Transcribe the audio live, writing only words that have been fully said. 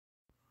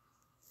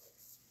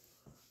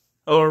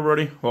Hello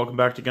everybody, welcome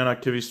back to Gun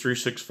Activities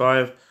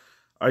 365.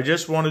 I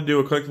just want to do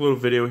a quick little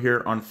video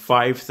here on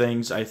 5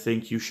 things I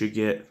think you should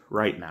get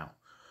right now.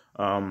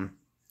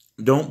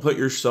 Don't put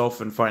yourself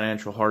in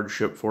financial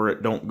hardship for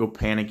it. Don't go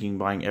panicking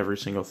buying every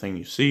single thing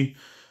you see.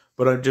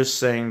 But I'm just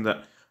saying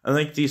that I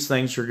think these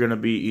things are going to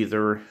be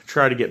either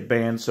try to get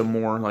banned some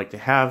more like they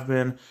have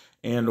been,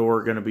 and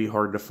or going to be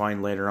hard to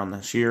find later on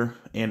this year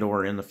and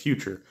or in the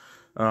future.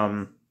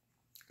 Some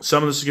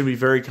of this is going to be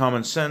very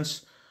common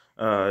sense.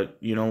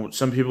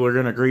 Some people are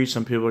going to agree,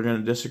 some people are going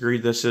to disagree.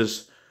 This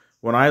is,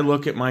 when I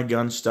look at my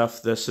gun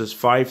stuff, this is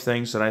 5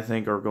 things that I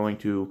think are going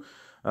to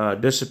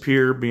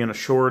disappear, be in a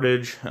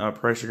shortage,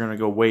 prices are going to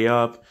go way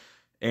up,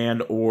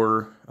 and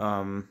or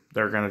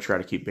they're going to try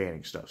to keep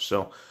banning stuff.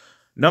 So,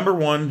 number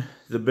 1,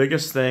 the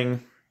biggest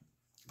thing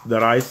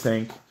that I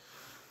think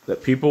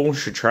that people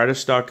should try to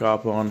stock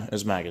up on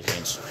is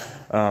magazines.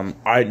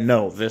 I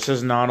know this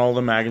is not all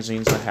the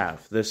magazines I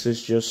have. This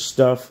is just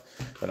stuff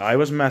that I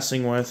was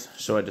messing with,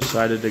 so I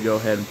decided to go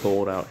ahead and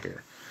pull it out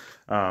here.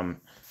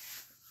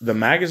 The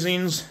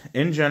magazines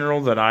in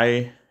general that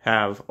I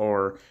have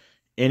are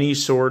any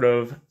sort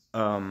of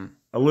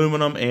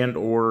aluminum and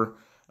or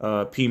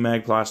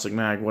PMag, plastic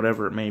mag,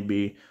 whatever it may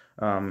be,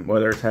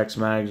 whether it's hex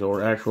mags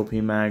or actual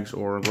PMags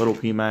or little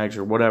PMags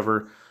or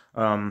whatever.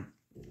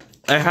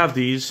 I have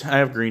these. I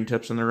have green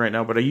tips in there right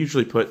now, but I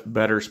usually put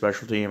better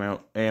specialty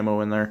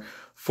ammo in there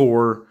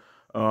for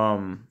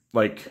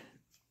like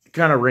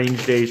kind of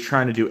range days,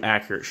 trying to do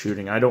accurate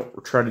shooting. I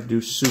don't try to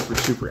do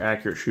super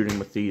accurate shooting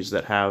with these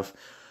that have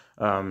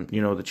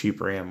the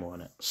cheaper ammo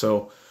in it.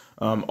 So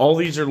all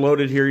these are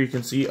loaded here. You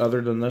can see,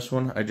 other than this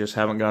one, I just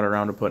haven't got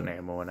around to putting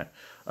ammo in it.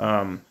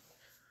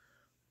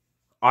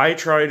 I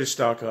try to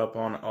stock up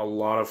on a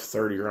lot of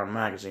 30-round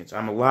magazines.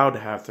 I'm allowed to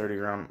have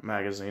 30-round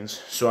magazines,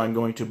 so I'm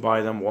going to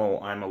buy them while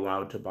I'm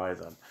allowed to buy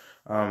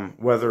them.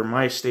 Whether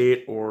my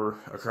state or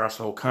across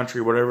the whole country,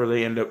 whatever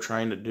they end up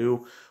trying to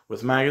do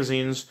with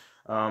magazines,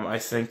 I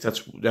think that's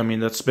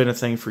been a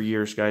thing for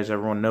years, guys.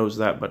 Everyone knows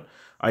that, but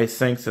I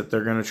think that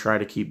they're going to try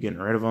to keep getting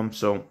rid of them,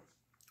 so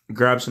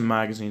grab some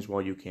magazines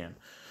while you can.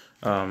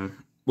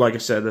 Like I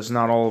said, that's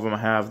not all of them I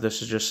have.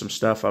 This is just some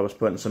stuff. I was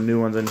putting some new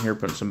ones in here,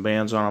 putting some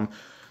bands on them.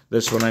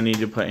 This one I need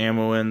to put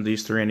ammo in.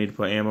 These 3 I need to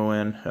put ammo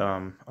in.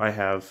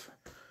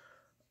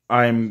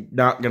 I'm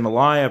not going to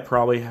lie, I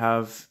probably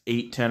have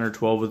 8, 10, or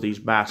 12 of these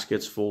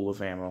baskets full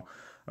of ammo.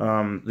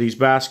 These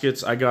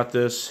baskets, I got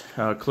this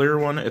clear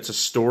one. It's a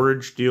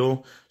storage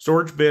deal.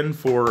 Storage bin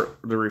for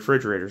the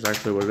refrigerator is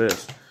actually what it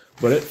is.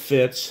 But it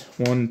fits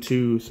 1,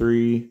 2,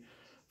 3,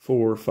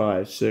 4,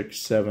 5, 6,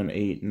 7,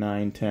 8,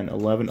 9, 10,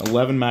 11.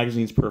 11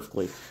 magazines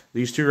perfectly.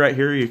 These 2 right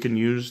here, you can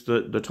use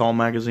the tall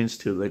magazines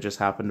too. They just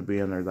happen to be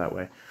in there that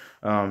way.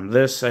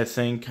 This, I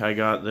think I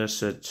got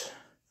this at,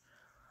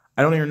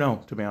 I don't even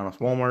know, to be honest,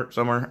 Walmart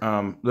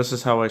somewhere. This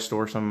is how I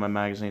store some of my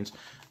magazines.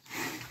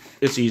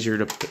 It's easy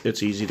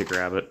to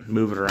grab it,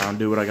 move it around,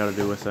 do what I got to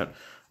do with it.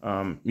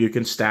 You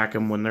can stack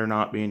them when they're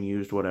not being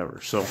used,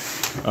 whatever. So,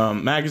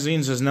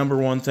 magazines is number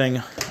 1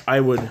 thing. I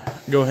would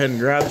go ahead and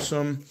grab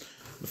some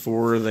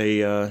before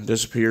they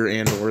disappear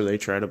and or they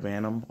try to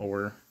ban them,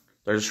 or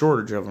there's a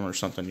shortage of them or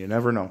something. You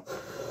never know.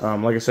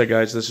 Like I said,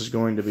 guys, this is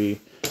going to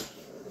be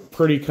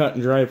pretty cut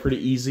and dry, pretty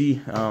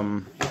easy.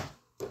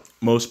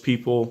 Most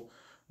people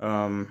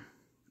are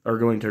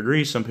going to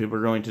agree, some people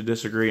are going to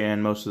disagree,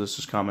 and most of this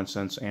is common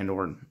sense and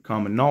or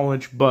common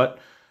knowledge, but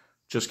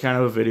just kind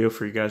of a video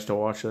for you guys to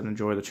watch and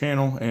enjoy the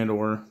channel, and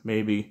or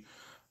maybe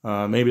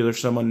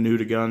there's someone new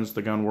to guns,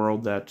 the gun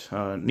world, that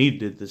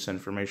needed this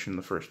information in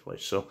the first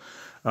place. So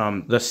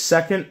the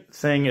second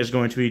thing is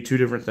going to be 2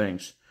 different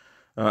things.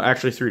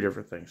 Actually 3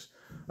 different things.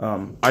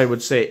 I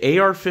would say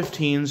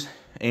AR-15s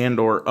and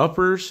or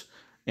uppers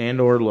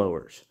and or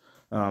lowers.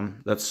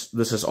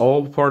 This is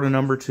all part of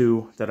number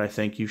 2 that I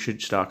think you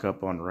should stock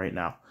up on right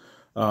now.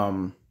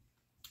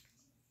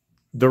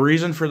 The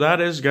reason for that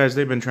is, guys,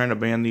 they've been trying to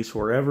ban these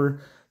forever.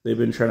 They've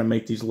been trying to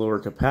make these lower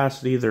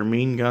capacity. They're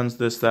mean guns,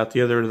 this, that,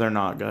 the other. They're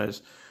not,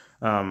 guys.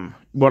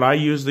 What I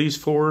use these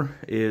for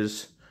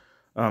is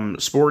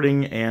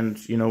sporting and,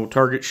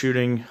 target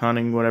shooting,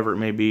 hunting, whatever it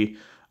may be.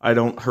 I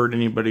don't hurt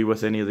anybody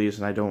with any of these,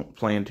 and I don't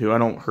plan to. I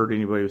don't hurt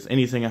anybody with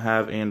anything I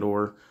have, and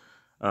or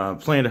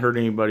plan to hurt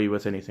anybody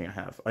with anything I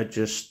have.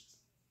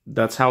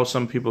 That's how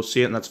some people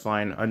see it, and that's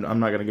fine.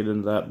 I'm not going to get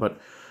into that, but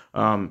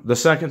the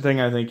second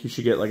thing I think you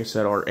should get, like I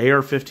said, are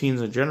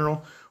AR-15s in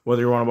general,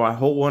 whether you want to buy a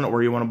whole one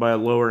or you want to buy a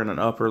lower and an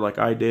upper like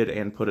I did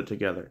and put it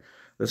together.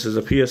 This is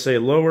a PSA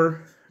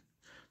lower.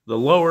 The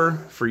lower,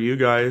 for you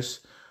guys,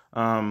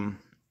 the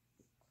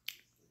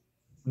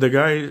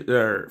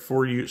guy,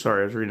 for you,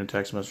 sorry, I was reading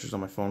text messages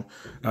on my phone.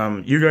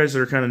 You guys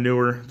that are kind of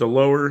newer, the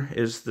lower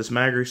is this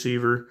mag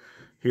receiver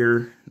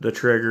here, the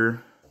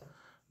trigger,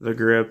 the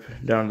grip,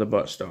 down to the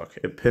buttstock.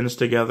 It pins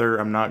together.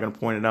 I'm not going to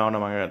point it out.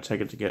 I'm not going to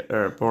take it to get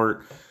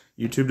apart.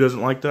 YouTube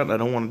doesn't like that. I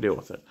don't want to deal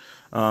with it.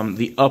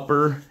 The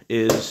upper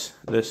is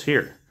this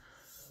here.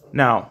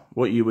 Now,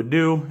 what you would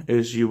do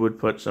is you would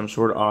put some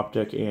sort of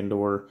optic and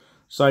or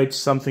sights,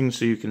 something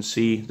so you can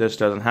see. This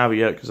doesn't have it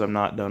yet because I'm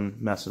not done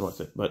messing with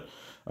it. But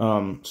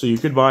So you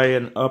could buy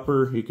an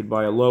upper, you could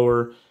buy a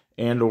lower,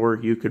 and or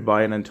you could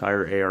buy an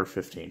entire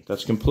AR-15.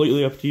 That's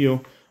completely up to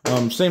you.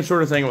 Same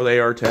sort of thing with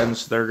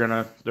AR-10s. They're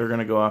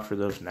gonna go after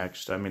those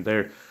next. I mean,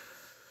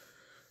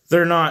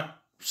 they're not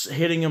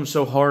hitting them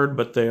so hard,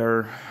 but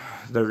they're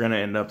gonna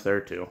end up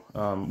there too.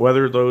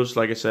 Whether those,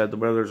 like I said,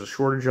 whether there's a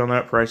shortage on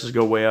that, prices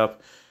go way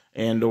up,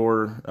 and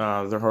or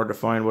they're hard to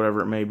find,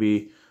 whatever it may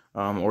be,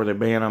 or they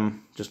ban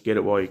them. Just get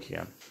it while you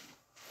can.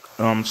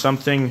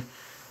 Something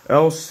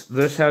else.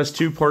 This has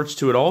 2 parts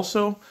to it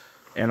also,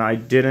 and I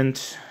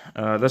didn't.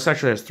 This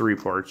actually has 3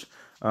 parts,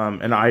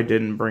 and I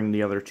didn't bring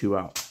the other 2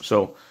 out.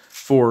 So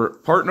for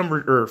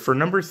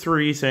number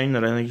 3 thing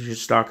that I think you should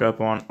stock up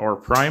on are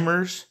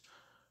primers,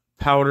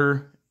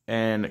 powder,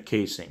 and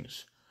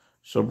casings.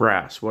 So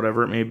brass,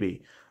 whatever it may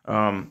be.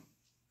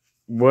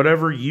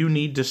 Whatever you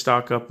need to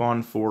stock up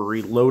on for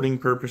reloading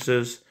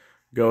purposes,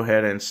 go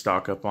ahead and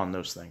stock up on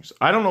those things.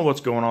 I don't know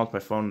what's going on with my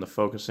phone and the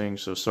focusing,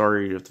 so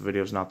sorry if the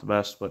video is not the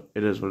best, but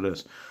it is what it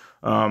is.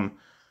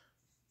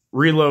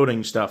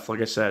 Reloading stuff,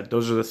 like I said,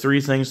 those are the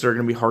 3 things that are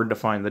going to be hard to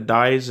find. The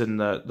dies and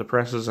the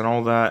presses and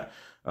all that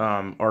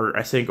are,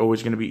 I think,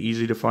 always going to be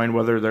easy to find.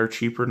 Whether they're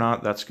cheap or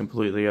not, that's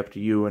completely up to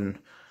you, and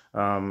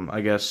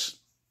I guess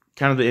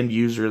kind of the end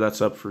user,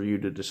 that's up for you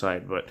to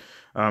decide. But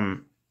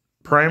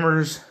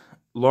primers,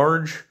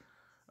 large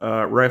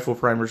rifle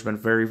primers, been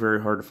very,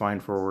 very hard to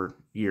find for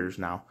years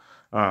now.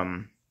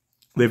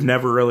 They've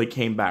never really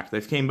came back.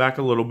 They've came back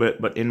a little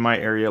bit, but in my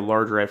area,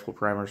 large rifle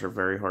primers are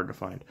very hard to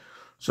find.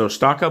 So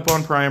stock up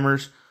on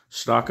primers,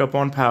 stock up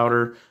on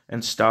powder,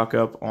 and stock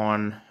up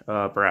on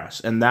brass.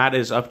 And that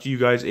is up to you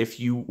guys if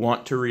you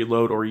want to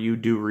reload, or you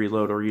do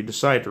reload, or you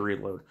decide to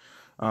reload.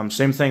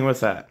 Same thing with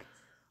that.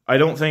 I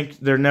don't think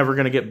they're never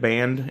going to get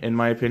banned, in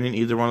my opinion,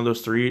 either one of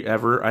those 3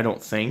 ever. I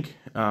don't think,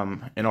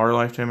 in our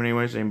lifetime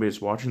anyways,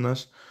 anybody's watching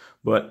this.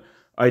 But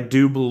I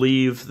do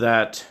believe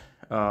that,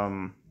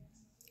 you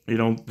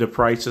know, the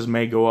prices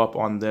may go up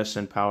on this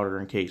and powder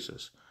and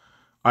cases.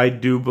 I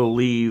do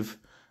believe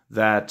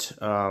that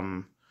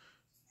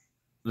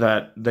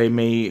that they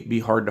may be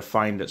hard to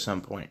find at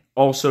some point.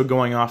 Also,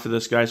 going off of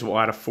this, guys, we'll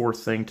add a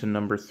 4th thing to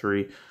number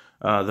 3.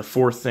 The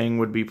 4th thing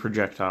would be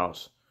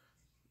projectiles.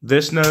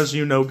 This does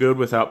you no good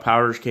without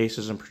powders,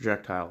 cases, and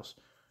projectiles.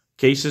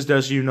 Cases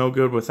does you no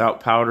good without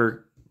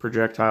powder,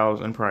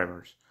 projectiles, and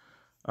primers.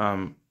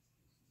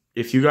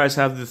 If you guys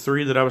have the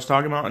 3 that I was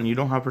talking about and you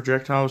don't have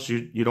projectiles,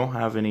 you don't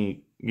have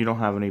any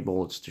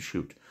bullets to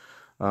shoot.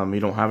 You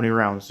don't have any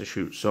rounds to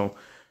shoot. So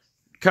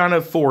kind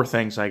of 4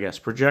 things, I guess: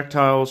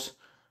 projectiles,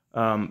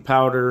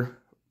 powder,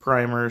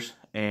 primers,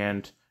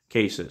 and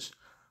cases.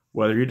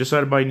 Whether you decide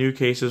to buy new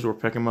cases or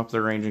pick them up at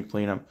the range and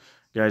clean them,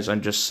 guys,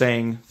 I'm just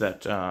saying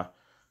that,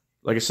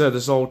 like I said,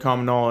 this is all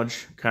common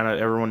knowledge. Kind of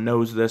everyone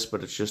knows this,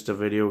 but it's just a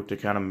video to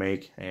kind of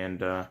make and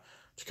to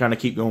kind of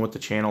keep going with the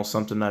channel.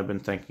 Something that I've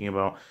been thinking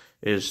about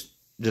is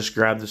just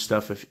grab the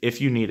stuff if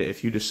you need it,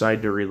 if you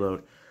decide to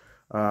reload.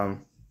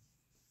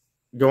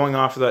 Going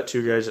off of that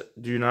too, guys,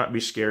 do not be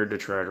scared to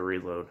try to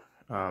reload.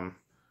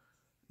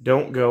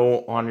 Don't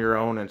go on your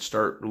own and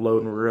start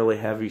loading really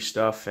heavy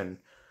stuff and,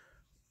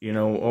 you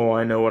know, oh,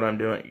 I know what I'm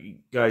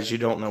doing. Guys, you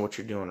don't know what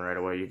you're doing right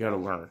away. You got to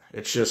learn.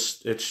 It's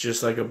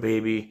just like a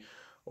baby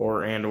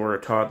or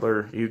a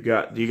toddler. You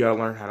got to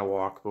learn how to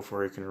walk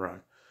before you can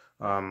run.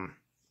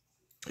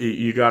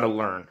 You got to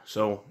learn.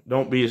 So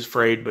don't be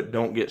afraid, but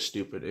don't get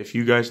stupid. If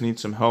you guys need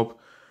some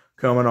help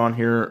coming on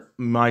here,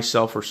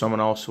 myself or someone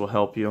else will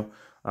help you.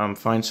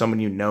 Find someone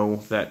you know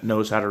that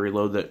knows how to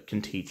reload that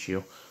can teach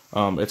you.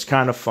 It's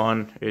kind of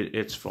fun.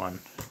 It's fun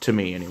to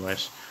me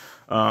anyways.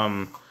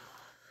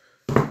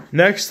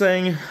 Next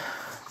thing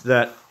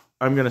that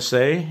I'm going to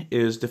say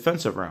is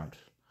defensive round.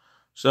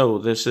 So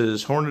this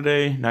is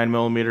Hornady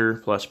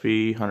 9mm plus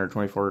P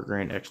 124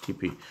 grain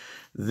XTP.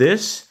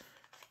 This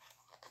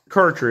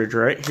cartridge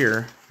right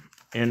here,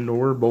 and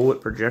or bullet,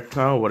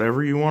 projectile,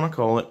 whatever you want to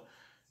call it,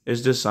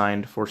 is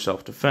designed for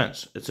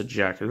self-defense. It's a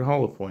jacketed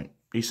hollow point,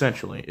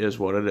 essentially, is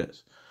what it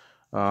is.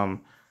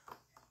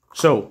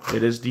 So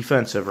it is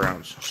defensive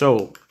rounds.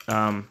 So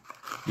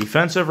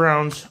defensive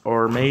rounds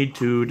are made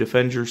to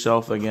defend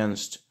yourself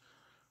against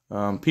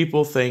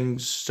people,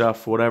 things,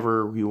 stuff,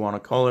 whatever you want to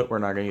call it. We're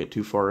not going to get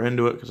too far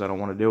into it because I don't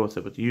want to deal with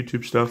it with the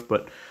YouTube stuff.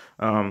 But,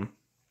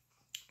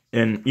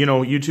 and, you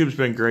know, YouTube's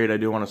been great. I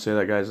do want to say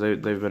that, guys.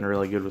 They've been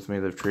really good with me.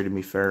 They've treated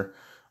me fair.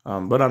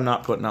 But I'm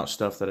not putting out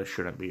stuff that I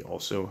shouldn't be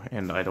also.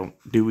 And I don't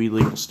do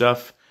illegal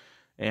stuff.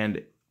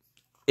 And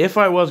if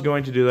I was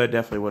going to do that, I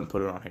definitely wouldn't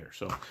put it on here.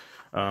 So,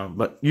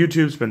 but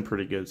YouTube's been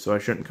pretty good. So I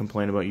shouldn't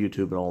complain about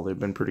YouTube at all. They've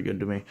been pretty good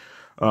to me.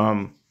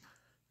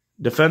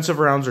 Defensive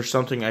rounds are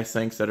something I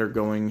think that are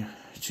going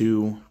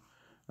to,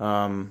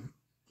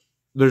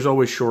 there's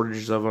always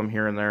shortages of them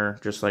here and there,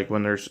 just like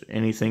when there's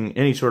any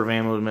sort of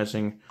ammo is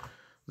missing,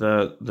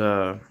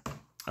 the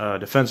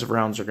defensive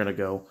rounds are going to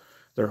go.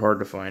 They're hard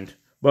to find.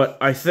 But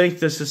I think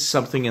this is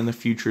something in the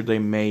future they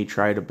may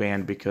try to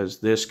ban because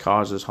this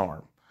causes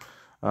harm.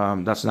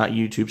 That's not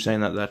YouTube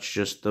saying that, that's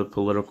just the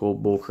political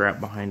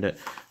bullcrap behind it.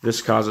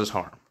 This causes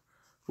harm.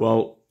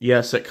 Well,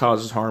 yes, it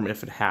causes harm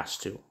if it has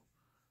to.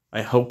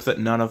 I hope that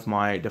none of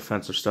my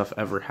defensive stuff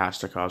ever has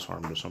to cause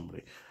harm to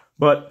somebody.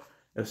 But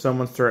if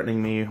someone's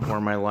threatening me or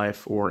my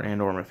life or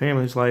my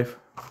family's life,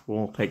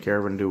 we'll take care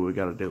of it and do what we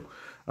got to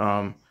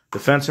do.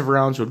 Defensive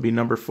rounds would be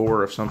number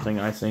 4 of something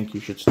I think you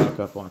should stock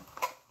up on.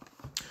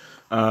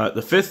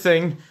 The 5th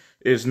thing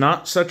is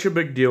not such a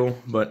big deal,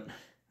 but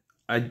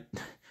the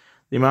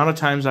amount of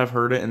times I've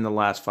heard it in the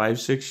last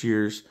 5-6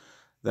 years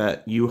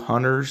that you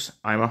hunters,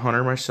 I'm a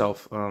hunter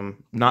myself,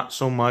 not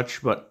so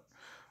much, but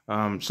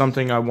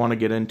something I want to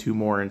get into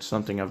more and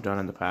something I've done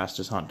in the past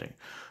is hunting.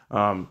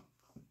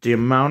 The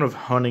amount of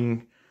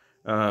hunting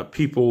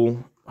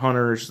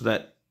hunters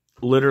that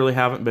literally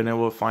haven't been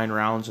able to find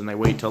rounds and they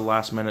wait till the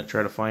last minute,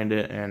 try to find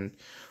it, and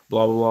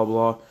blah, blah, blah,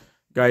 blah.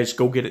 Guys,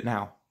 go get it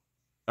now.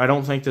 I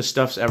don't think this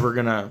stuff's ever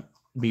going to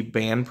be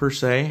banned per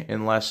se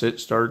unless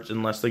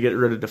they get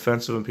rid of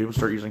defensive and people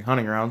start using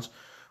hunting rounds,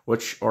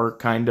 which are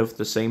kind of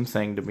the same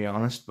thing, to be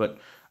honest, but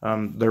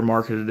they're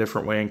marketed a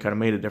different way and kind of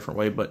made a different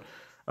way. But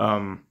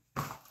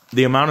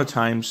the amount of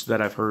times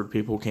that I've heard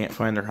people can't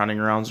find their hunting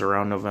rounds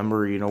around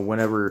November,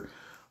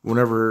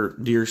 whenever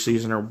deer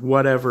season or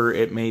whatever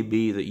it may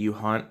be that you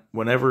hunt,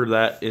 whenever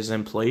that is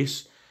in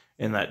place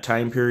and that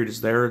time period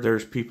is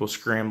there's people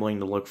scrambling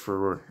to look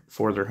for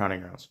their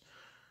hunting rounds.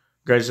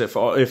 Guys, if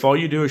all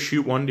you do is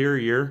shoot 1 deer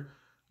a year,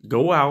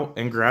 go out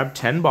and grab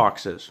 10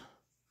 boxes.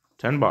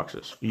 10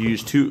 boxes. You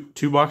use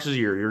two boxes a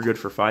year, you're good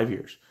for 5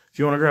 years. If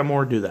you want to grab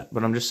more, do that.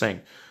 But I'm just saying,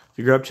 if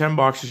you grab 10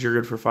 boxes, you're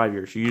good for 5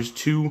 years. You use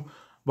 2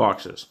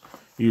 boxes.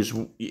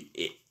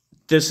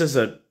 This is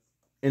a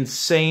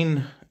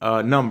insane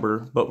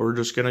number, but we're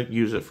just going to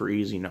use it for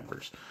easy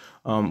numbers.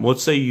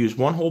 Let's say you use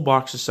 1 whole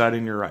box of sight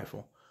in your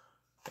rifle,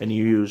 and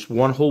you use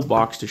 1 whole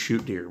box to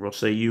shoot deer. We'll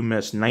say you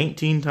miss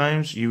 19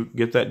 times, you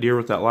get that deer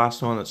with that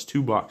last one, that's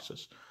 2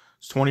 boxes.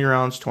 It's 20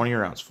 rounds, 40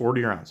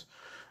 rounds.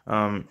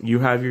 You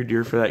have your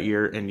deer for that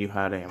year, and you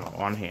had ammo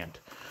on hand.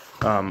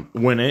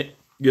 When it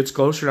gets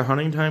closer to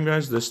hunting time,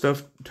 guys, this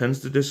stuff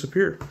tends to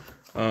disappear.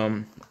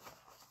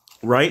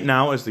 Right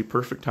now is the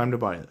perfect time to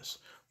buy this.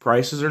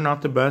 Prices are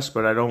not the best,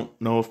 but I don't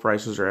know if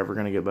prices are ever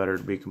going to get better,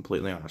 to be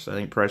completely honest. I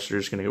think prices are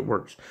just going to get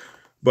worse.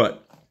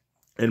 But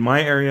in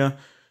my area,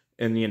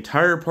 in the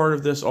entire part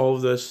of this, all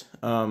of this,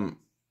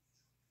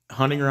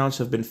 hunting rounds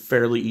have been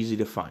fairly easy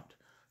to find.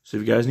 So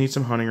if you guys need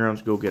some hunting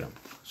rounds, go get them.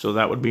 So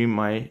that would be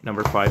my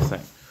number 5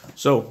 thing.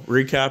 So,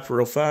 recap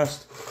real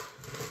fast.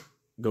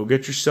 Go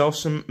get yourself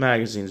some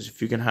magazines.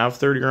 If you can have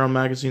 30-round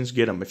magazines,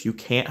 get them. If you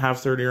can't have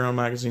 30-round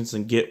magazines,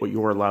 then get what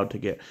you're allowed to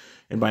get.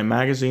 And by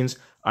magazines,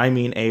 I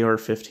mean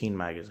AR-15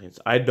 magazines.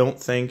 I don't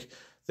think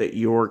that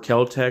your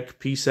Kel-Tec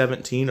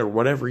P17 or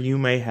whatever you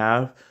may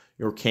have,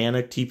 your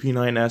Canik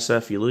TP9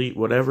 SF Elite,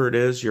 whatever it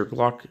is, your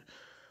Glock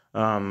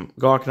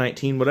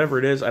 19, whatever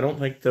it is, I don't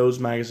think those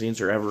magazines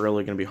are ever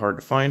really going to be hard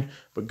to find.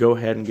 But go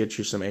ahead and get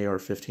you some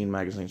AR-15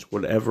 magazines,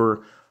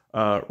 whatever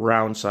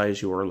round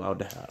size you are allowed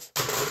to have.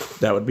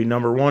 That would be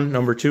number 1.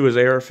 Number 2 is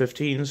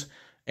AR-15s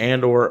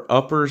and or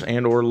uppers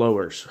and or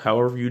lowers,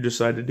 however you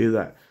decide to do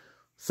that.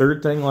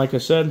 Third thing, like I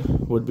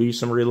said, would be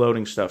some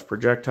reloading stuff.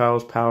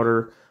 Projectiles,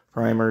 powder,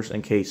 primers,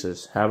 and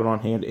cases. Have it on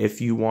hand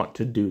if you want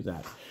to do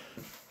that.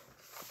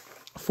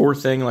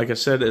 Fourth thing, like I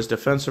said, is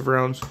defensive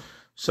rounds.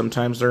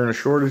 Sometimes they're in a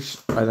shortage.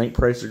 I think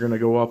prices are going to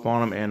go up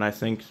on them, and I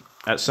think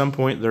at some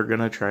point they're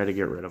going to try to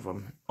get rid of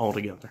them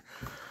altogether.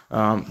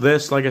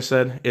 This, like I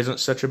said,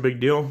 isn't such a big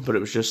deal, but it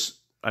was just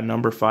a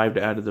number 5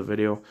 to add to the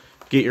video.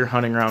 Get your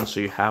hunting rounds so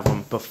you have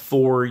them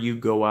before you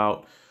go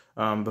out.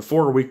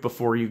 Before a week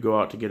before you go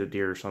out to get a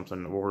deer or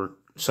something, or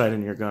sight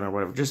in your gun or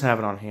whatever. Just have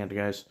it on hand,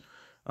 guys.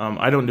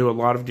 I don't do a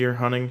lot of deer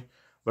hunting,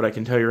 but I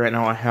can tell you right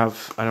now,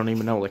 I don't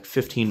even know, like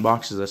 15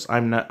 boxes of this.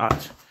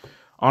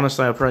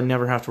 Honestly, I'll probably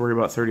never have to worry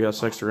about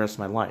 30-06 the rest of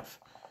my life.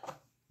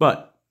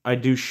 But I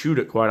do shoot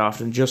it quite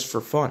often just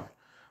for fun.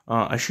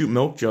 I shoot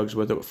milk jugs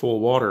with it full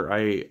of water.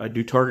 I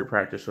do target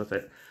practice with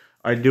it.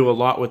 I do a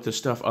lot with this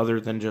stuff other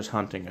than just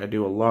hunting. I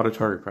do a lot of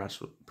target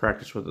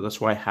practice with it.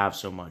 That's why I have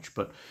so much.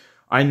 But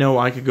I know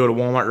I could go to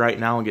Walmart right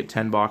now and get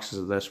 10 boxes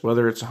of this,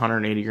 whether it's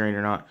 180 grain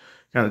or not.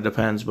 Kind of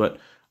depends, but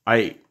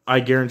I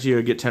guarantee you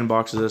I'd get 10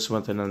 boxes of this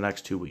within the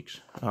next 2 weeks.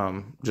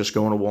 Just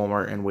going to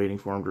Walmart and waiting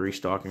for them to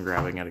restock and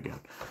grabbing it again.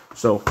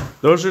 So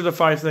those are the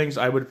 5 things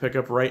I would pick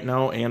up right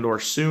now and or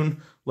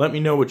soon. Let me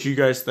know what you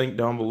guys think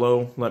down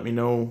below. Let me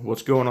know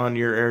what's going on in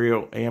your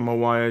area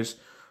ammo-wise,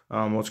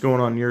 what's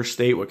going on in your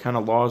state, what kind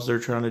of laws they're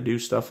trying to do,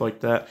 stuff like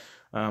that.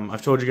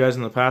 I've told you guys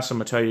in the past, I'm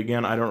going to tell you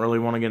again, I don't really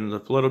want to get into the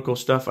political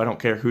stuff. I don't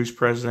care who's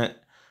president.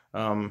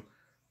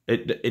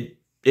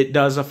 It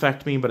does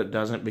affect me, but it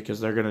doesn't, because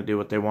they're going to do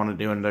what they want to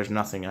do, and there's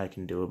nothing I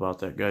can do about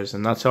that, guys.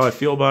 And that's how I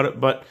feel about it,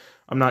 but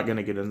I'm not going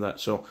to get into that.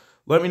 So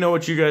let me know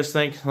what you guys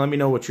think. Let me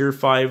know what your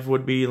 5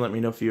 would be. Let me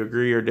know if you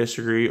agree or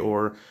disagree,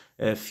 or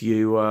if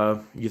you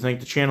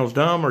think the channel's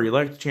dumb or you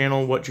like the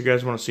channel, what you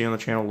guys want to see on the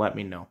channel, let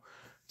me know.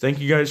 Thank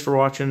you guys for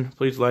watching.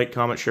 Please like,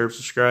 comment, share,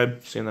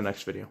 subscribe. See you in the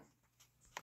next video.